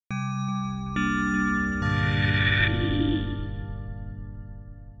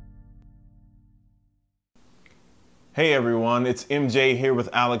Hey everyone, it's MJ here with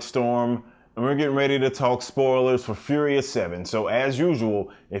Alex Storm, and we're getting ready to talk spoilers for Furious 7. So as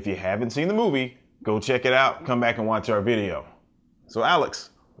usual, if you haven't seen the movie, go check it out, come back and watch our video. So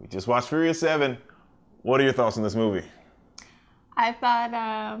Alex, we just watched Furious 7. What are your thoughts on this movie? I thought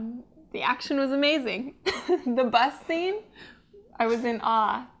the action was amazing. The bus scene, I was in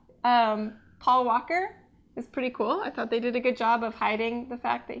awe. Paul Walker is pretty cool. I thought they did a good job of hiding the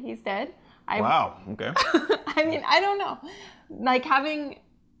fact that he's dead. Wow, okay. I mean, I don't know. Like having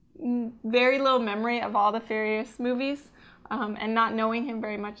very little memory of all the Furious movies and not knowing him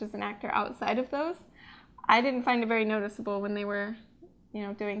very much as an actor outside of those, I didn't find it very noticeable when they were,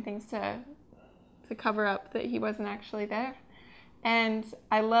 doing things to cover up that he wasn't actually there. And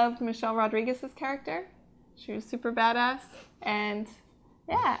I loved Michelle Rodriguez's character. She was super badass. And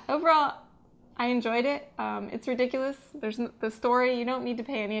yeah, overall, I enjoyed it. It's ridiculous. There's the story. You don't need to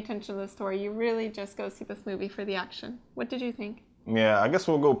pay any attention to the story. You really just go see this movie for the action. What did you think? Yeah, I guess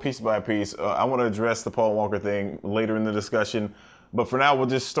we'll go piece by piece. I want to address the Paul Walker thing later in the discussion. But for now, we'll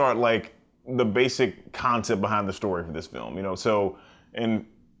just start like the basic concept behind the story for this film. So in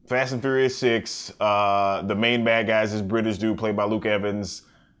Fast and Furious 6, the main bad guy is this British dude played by Luke Evans.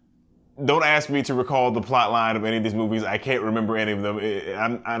 Don't ask me to recall the plot line of any of these movies. I can't remember any of them,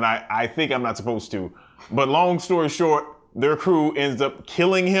 and I think I'm not supposed to. But long story short, their crew ends up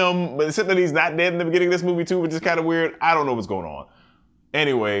killing him, but except that he's not dead in the beginning of this movie too, which is kind of weird. I don't know what's going on.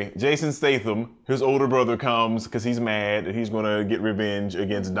 Anyway, Jason Statham, his older brother, comes because he's mad and he's going to get revenge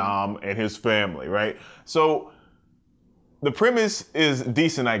against Dom and his family, right? So the premise is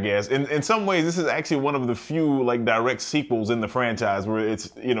decent, I guess. In some ways, this is actually one of the few like direct sequels in the franchise where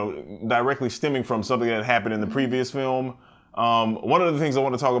it's directly stemming from something that happened in the previous film. One of the things I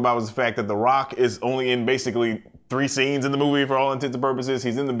want to talk about was the fact that The Rock is only in basically 3 scenes in the movie for all intents and purposes.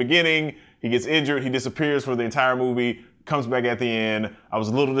 He's in the beginning, he gets injured, he disappears for the entire movie, comes back at the end. I was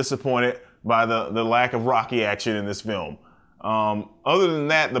a little disappointed by the lack of Rocky action in this film. Other than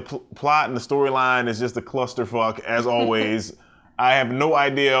that, the plot and the storyline is just a clusterfuck, as always. I have no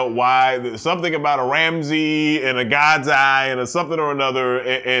idea why. Something about a Ramsey and a God's Eye and a something or another,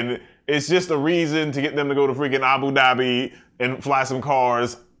 and it's just a reason to get them to go to freaking Abu Dhabi and fly some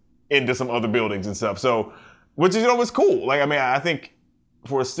cars into some other buildings and stuff. So, which is, was cool. Like, I mean, I think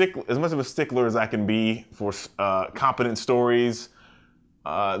for as much of a stickler as I can be for competent stories,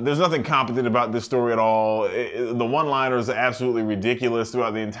 there's nothing competent about this story at all. The one-liners are absolutely ridiculous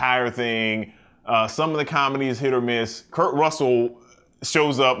throughout the entire thing. Some of the comedy is hit or miss. Kurt Russell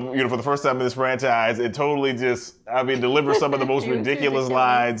shows up, for the first time in this franchise. It totally delivers some of the most ridiculous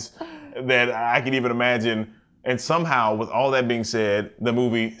lines that I can even imagine. And somehow, with all that being said, the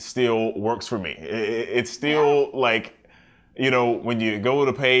movie still works for me. It's still like, when you go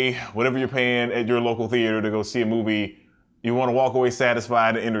to pay whatever you're paying at your local theater to go see a movie, you want to walk away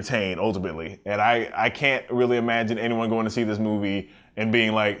satisfied and entertained, ultimately. And I can't really imagine anyone going to see this movie and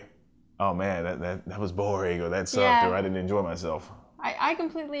being like, oh man, that was boring, or that sucked, or I didn't enjoy myself. I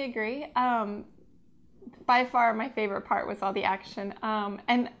completely agree. By far, my favorite part was all the action.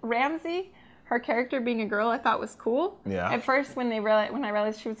 And Ramsey, her character being a girl, I thought was cool. Yeah. At first, when I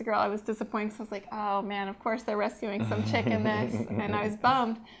realized she was a girl, I was disappointed. So I was like, oh man, of course they're rescuing some chick in this. And I was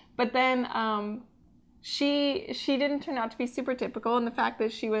bummed. But then she didn't turn out to be super typical, and the fact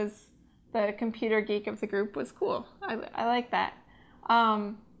that she was the computer geek of the group was cool. I like that.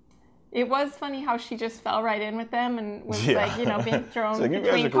 It was funny how she just fell right in with them and was being thrown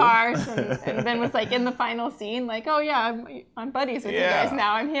between cars and then was like in the final scene like, oh yeah, I'm buddies with you guys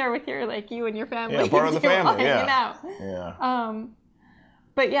now. I'm here with you and your family. Yeah, part of the family. Out. Yeah.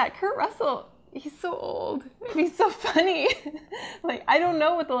 But yeah, Kurt Russell, he's so old and he's so funny. Like, I don't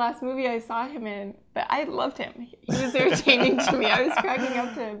know what the last movie I saw him in, but I loved him. He was entertaining to me. I was cracking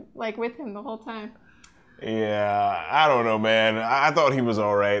up with him the whole time. Yeah, I don't know, man. I thought he was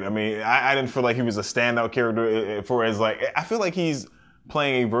all right. I mean, I didn't feel like he was a standout character I feel like he's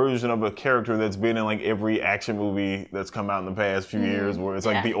playing a version of a character that's been in like every action movie that's come out in the past few years, where it's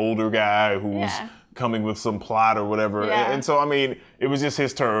like the older guy who's coming with some plot or whatever. Yeah. And so, I mean, it was just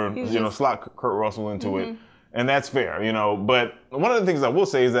his turn, slot Kurt Russell into it. And that's fair, But one of the things I will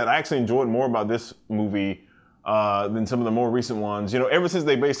say is that I actually enjoyed more about this movie than some of the more recent ones. Ever since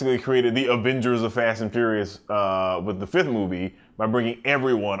they basically created the Avengers of Fast and Furious with the 5th movie by bringing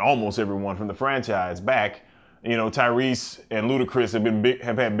almost everyone from the franchise back, Tyrese and Ludacris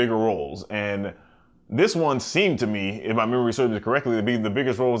have had bigger roles. And this one seemed to me, if my memory serves me correctly, to be the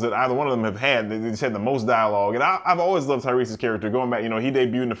biggest roles that either one of them have had. They just had the most dialogue. And I've always loved Tyrese's character. Going back, he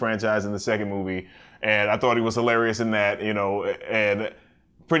debuted in the franchise in the 2nd movie, and I thought he was hilarious in that, and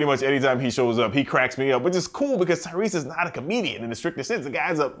pretty much anytime he shows up, he cracks me up, which is cool because Tyrese is not a comedian in the strictest sense. The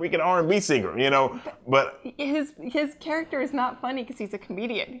guy's a freaking R&B singer, you know. But his character is not funny because he's a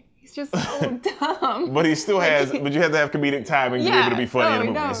comedian. He's just so dumb. But he still has. But you have to have comedic timing to be able to be funny in a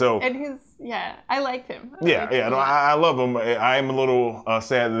movie. No. So and I liked him. I love him. I am a little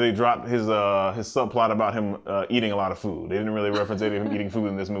sad that they dropped his subplot about him eating a lot of food. They didn't really reference any of him eating food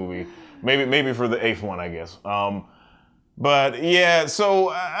in this movie. Maybe for the 8th one, I guess. But yeah,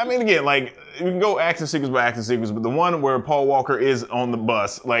 so I mean, again, like you can go action sequence by action sequence, but the one where Paul Walker is on the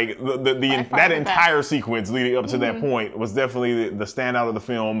bus, like that entire sequence leading up to that point was definitely the standout of the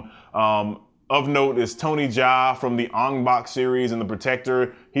film. Of note is Tony Jaa from the Ong Bak series and The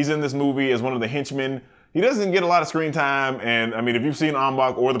Protector. He's in this movie as one of the henchmen. He doesn't get a lot of screen time, and I mean, if you've seen Ong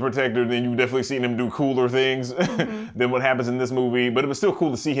Bak or The Protector, then you've definitely seen him do cooler things than what happens in this movie. But it was still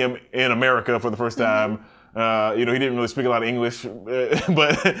cool to see him in America for the first time. He didn't really speak a lot of English,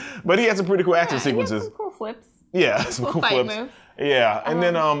 but he had some pretty cool action sequences. He had some cool flips. Yeah, some cool flips. Moves. Yeah, and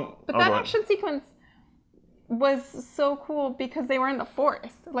then But that action sequence was so cool because they were in the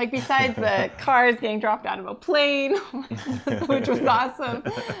forest. Like besides the cars getting dropped out of a plane, which was awesome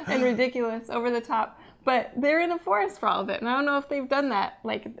and ridiculous, over the top. But they're in a forest for all of it, and I don't know if they've done that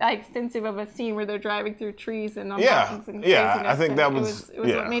like extensive of a scene where they're driving through trees and on mountains and craziness. I think that was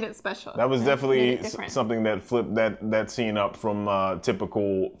what made it special. That was definitely something that flipped that scene up from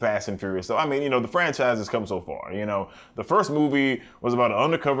typical Fast and Furious. So I mean, the franchise has come so far. The first movie was about an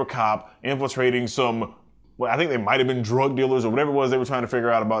undercover cop infiltrating some. Well, I think they might have been drug dealers or whatever it was they were trying to figure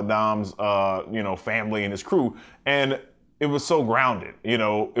out about Dom's, family and his crew, and it was so grounded.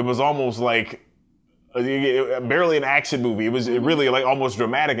 It was almost like. Barely an action movie. It was really like almost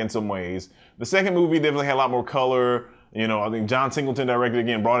dramatic in some ways. The second movie definitely had a lot more color. I think John Singleton directed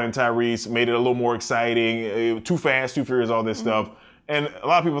again, brought in Tyrese, made it a little more exciting. Too Fast, Too Furious, all this stuff. And a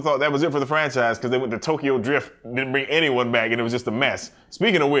lot of people thought that was it for the franchise because they went to Tokyo Drift, didn't bring anyone back, and it was just a mess.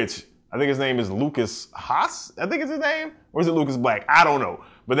 Speaking of which, I think his name is Lucas Haas. I think it's his name. Or is it Lucas Black? I don't know.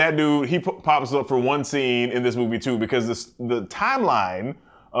 But that dude, he pops up for one scene in this movie too because the timeline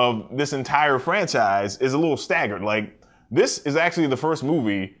of this entire franchise is a little staggered. Like, this is actually the first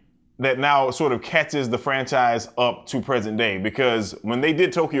movie that now sort of catches the franchise up to present day, because when they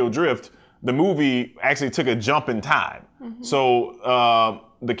did Tokyo Drift, the movie actually took a jump in time. So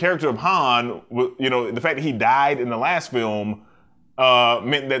the character of Han, the fact that he died in the last film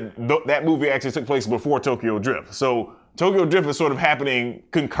meant that that movie actually took place before Tokyo Drift. So Tokyo Drift is sort of happening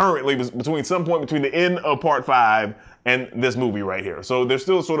concurrently between some point between the end of Part 5 and this movie right here. So there's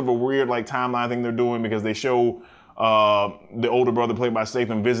still sort of a weird like timeline thing they're doing because they show the older brother played by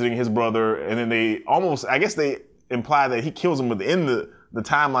Statham visiting his brother, and then they imply that he kills him within the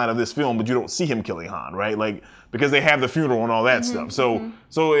timeline of this film, but you don't see him killing Han, right? Like, because they have the funeral and all that stuff. So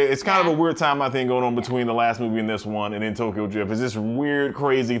it's kind of a weird timeline thing going on between the last movie and this one, and then Tokyo Drift. It's this weird,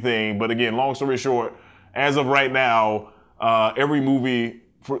 crazy thing. But again, long story short, as of right now, every movie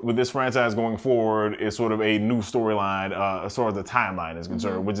with this franchise going forward is sort of a new storyline as far as the timeline is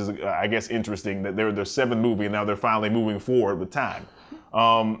concerned, which is, I guess, interesting that they're 7th movie and now they're finally moving forward with time.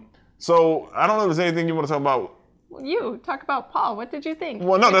 So I don't know if there's anything you want to talk about. You talk about Paul. What did you think?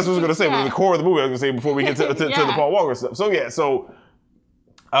 Well, no, that's what I was going to say. But the core of the movie, I was going to say before we get to the Paul Walker stuff. So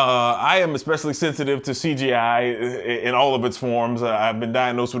I am especially sensitive to CGI in all of its forms. I've been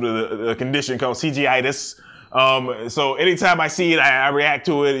diagnosed with a condition called CGitis. So anytime I see it, I react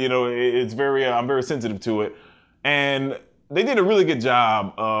to it. It's I'm very sensitive to it. And they did a really good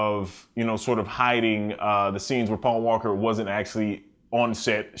job of, sort of hiding the scenes where Paul Walker wasn't actually on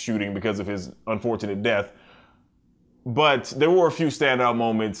set shooting because of his unfortunate death. But there were a few standout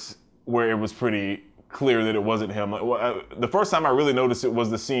moments where it was pretty clear that it wasn't him. The first time I really noticed it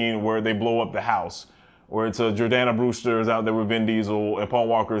was the scene where they blow up the house, where it's Jordana Brewster is out there with Vin Diesel and Paul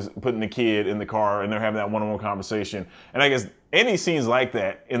Walker's putting the kid in the car and they're having that one-on-one conversation. And I guess any scenes like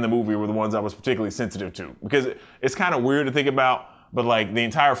that in the movie were the ones I was particularly sensitive to, because it's kind of weird to think about, but like the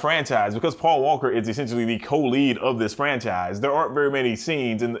entire franchise, because Paul Walker is essentially the co-lead of this franchise, there aren't very many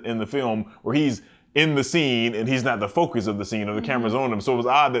scenes in the film where he's in the scene and he's not the focus of the scene or the camera's on him. So it was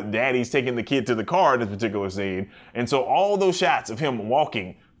odd that Daddy's taking the kid to the car in this particular scene. And so all those shots of him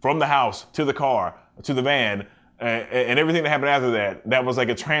walking from the house to the car, to the van, and everything that happened after that was like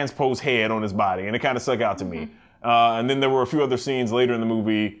a transposed head on his body, and it kind of stuck out to me. And then there were a few other scenes later in the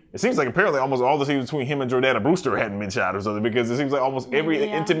movie. It seems like apparently almost all the scenes between him and Jordana Brewster hadn't been shot or something, because it seems like almost every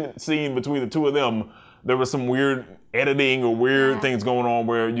intimate scene between the two of them, there was some weird editing or weird things going on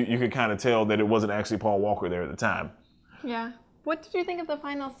where you could kind of tell that it wasn't actually Paul Walker there at the time. Yeah. What did you think of the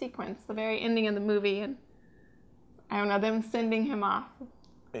final sequence, the very ending of the movie, and I don't know, them sending him off?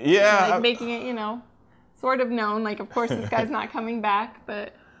 Yeah. Like making it, sort of known. Like, of course, this guy's not coming back,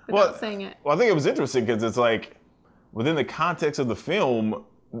 but without saying it. Well, I think it was interesting because it's like, within the context of the film,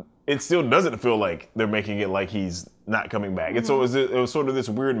 it still doesn't feel like they're making it like he's not coming back. And so it was sort of this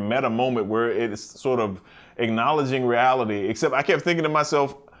weird meta moment where it's sort of acknowledging reality, except I kept thinking to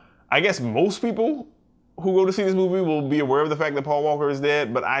myself, I guess most people who go to see this movie will be aware of the fact that Paul Walker is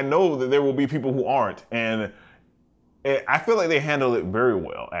dead, but I know that there will be people who aren't. And I feel like they handled it very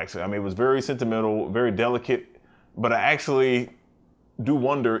well, actually. I mean, it was very sentimental, very delicate, but I actually do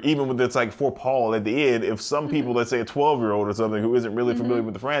wonder, even with it's like for Paul at the end, if some people, let's say a 12-year-old or something who isn't really familiar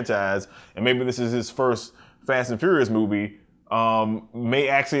with the franchise, and maybe this is his first Fast and Furious movie, may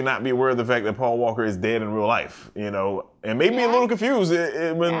actually not be aware of the fact that Paul Walker is dead in real life, and maybe be a little confused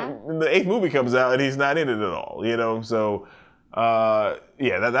when the 8th movie comes out and he's not in it at all, So,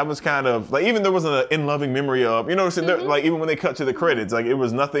 that was kind of like, even there wasn't an in loving memory of, like even when they cut to the credits, like it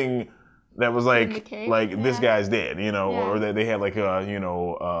was nothing that was like this guy's dead, or that they had like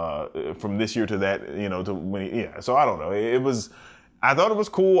from this year to that, to when so I don't know. I thought it was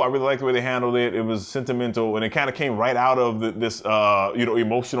cool. I really liked the way they handled it. It was sentimental, and it kind of came right out of this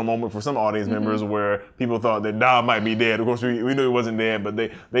emotional moment for some audience members where people thought that Dom might be dead. Of course, we knew he wasn't dead, but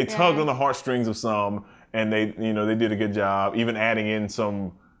they tugged on the heartstrings of some, and they did a good job, even adding in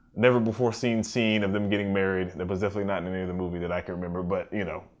some never before seen scene of them getting married. That was definitely not in any of the movie that I can remember, but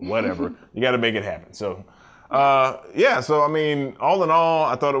whatever. You got to make it happen. So, so I mean, all in all,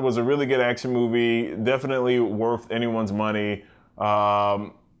 I thought it was a really good action movie. Definitely worth anyone's money.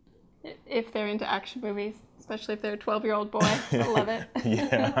 If they're into action movies, especially if they're a 12-year-old boy, I love it.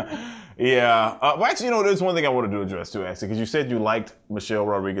 Yeah. Well, actually, there's one thing I wanted to address too, actually, because you said you liked Michelle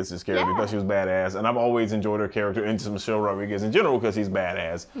Rodriguez's character because she was badass, and I've always enjoyed her character and just Michelle Rodriguez in general because he's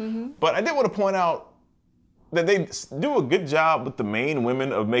badass. But I did want to point out that they do a good job with the main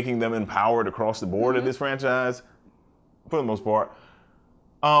women of making them empowered across the board in this franchise, for the most part.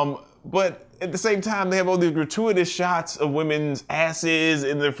 But at the same time, they have all these gratuitous shots of women's asses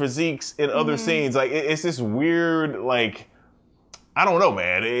and their physiques in other scenes. Like, it's this weird, like, I don't know,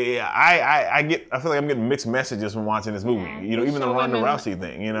 man. I feel like I'm getting mixed messages from watching this movie. Even the Ronda Rousey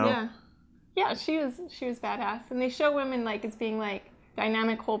thing, Yeah, she was badass. And they show women, like, as being, like,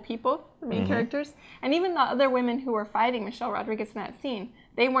 dynamic whole people, the main characters. And even the other women who were fighting Michelle Rodriguez in that scene,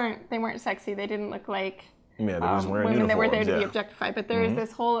 they weren't sexy. They didn't look like they're just wearing women uniforms, that were there to be objectified. But there is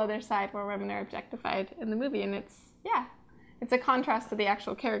this whole other side where women are objectified in the movie, and it's a contrast to the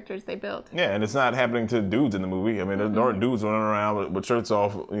actual characters they built. Yeah, and it's not happening to dudes in the movie. I mean, there aren't dudes running around with shirts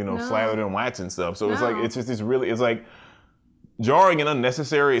off, slathered in wax and stuff. So it's just this really, it's like jarring and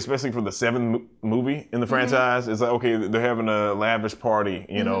unnecessary, especially for the 7th movie in the franchise. It's like, okay, they're having a lavish party,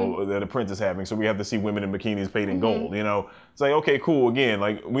 that a prince is having, so we have to see women in bikinis painted in gold, It's like, okay, cool, again,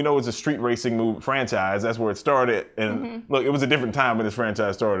 like, we know it's a street racing franchise, that's where it started, and look, it was a different time when this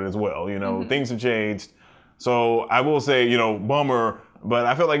franchise started as well, things have changed. So I will say, bummer, but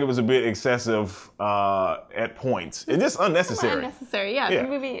I felt like it was a bit excessive at points. It's just unnecessary. Unnecessary, yeah.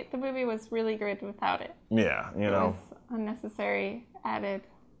 The movie was really good without it. Yeah, It was unnecessary, added,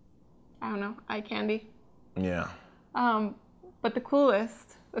 I don't know, eye candy. Yeah. But the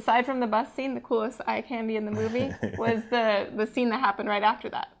coolest, aside from the bus scene, the coolest eye candy in the movie was the scene that happened right after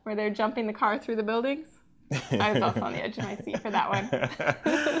that, where they're jumping the car through the buildings. I was also on the edge of my seat for that one.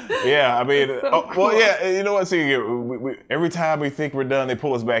 Yeah, I mean, cool. well, yeah, you know what? See, every time we think we're done, they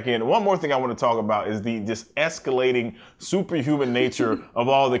pull us back in. One more thing I want to talk about is the just escalating superhuman nature of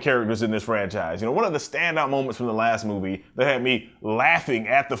all the characters in this franchise. One of the standout moments from the last movie that had me laughing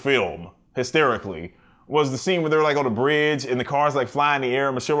at the film hysterically was the scene where they're like on a bridge and the car's like flying in the air.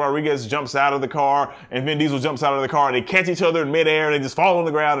 Michelle Rodriguez jumps out of the car and Vin Diesel jumps out of the car and they catch each other in midair and they just fall on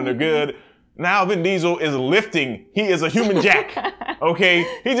the ground and they're good. Now Vin Diesel is lifting. He is a human jack.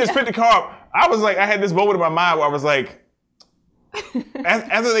 Okay? He just picked the car up. I had this moment in my mind where I was like,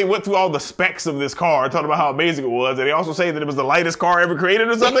 after they went through all the specs of this car, talking about how amazing it was, and they also say that it was the lightest car ever created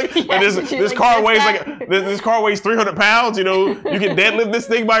or something. This car weighs 300 pounds. You can deadlift this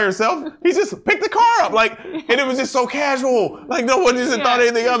thing by yourself. He just picked the car up, and it was just so casual. Like no one just thought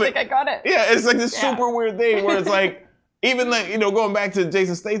anything of it. I got it. Yeah, it's like this super weird thing where it's like. Even like, going back to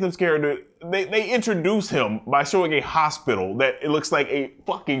Jason Statham's character, they introduce him by showing a hospital that it looks like a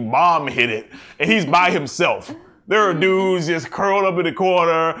fucking bomb hit it, and he's by himself. There are dudes just curled up in the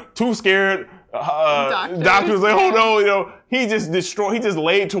corner, too scared. Doctors like, oh no, he just destroyed, he just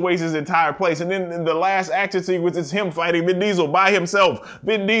laid to waste his entire place. And then in the last action sequence, it's him fighting Vin Diesel by himself.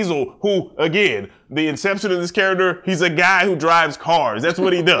 Vin Diesel, who, again, the inception of this character, he's a guy who drives cars. That's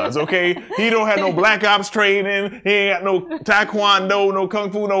what he does, okay? He don't have no Black Ops training. He ain't got no Taekwondo, no Kung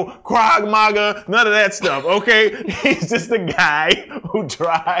Fu, no Krav Maga, none of that stuff, okay? He's just a guy who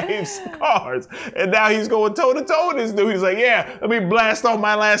drives cars. And now he's going toe-to-toe with this dude. He's like, yeah, let me blast off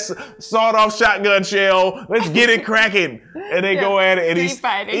my last sawed-off shotgun shell. Let's get it cracking. And they go at it, and he's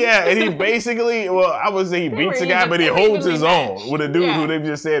fighting. Yeah, and he basically, well, I would say he beats a guy, but he holds his own with a dude who they've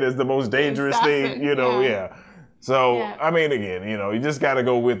just said is the most dangerous thing, you know, So, I mean, again, you know, you just got to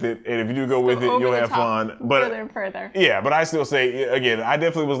go with it. And if you do go with it, you'll have fun. But further and further. Yeah, but I still say, again, I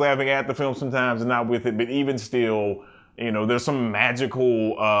definitely was laughing at the film sometimes and not with it. But even still, you know, there's some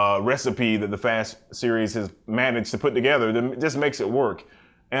magical recipe that the Fast series has managed to put together that just makes it work.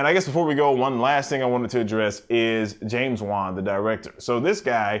 And I guess before we go, one last thing I wanted to address is James Wan, the director. So this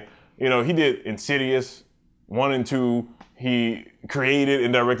guy, you know, he did Insidious 1 and 2. He created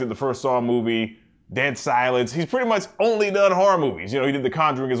and directed the first Saw movie, Dead Silence. He's pretty much only done horror movies. You know, he did The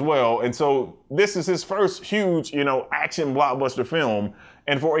Conjuring as well. And so this is his first huge, you know, action blockbuster film.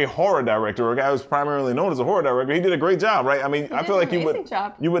 And for a horror director, or a guy who's primarily known as a horror director, he did a great job, right? I mean, I feel like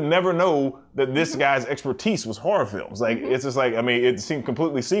you would never know that this guy's expertise was horror films. Like, it's just like, I mean, it seemed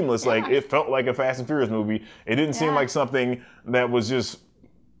completely seamless. Like, it felt like a Fast and Furious movie. It didn't seem like something that was just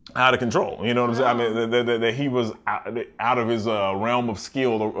out of control. You know what I'm saying? I mean, that he was out of his realm of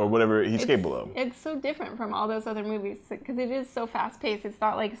skill or whatever he's capable of. It's so different from all those other movies because it is so fast paced. It's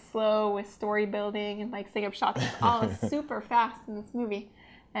not like slow with story building and like setting up shots. It's all super fast in this movie.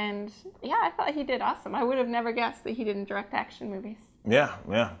 And yeah, I thought he did awesome. I would have never guessed that he didn't direct action movies.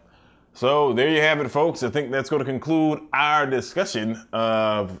 Yeah. So there you have it, folks. I think that's going to conclude our discussion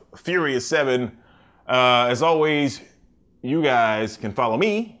of Furious 7. As always, you guys can follow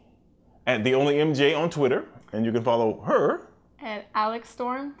me at The Only MJ on Twitter, and you can follow her at Alex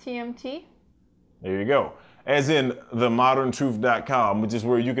Storm TMT. There you go. As in themoderntruth.com, which is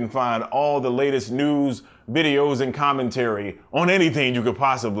where you can find all the latest news, videos, and commentary on anything you could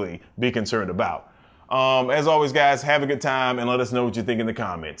possibly be concerned about. As always, guys, have a good time and let us know what you think in the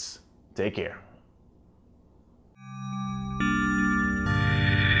comments. Take care.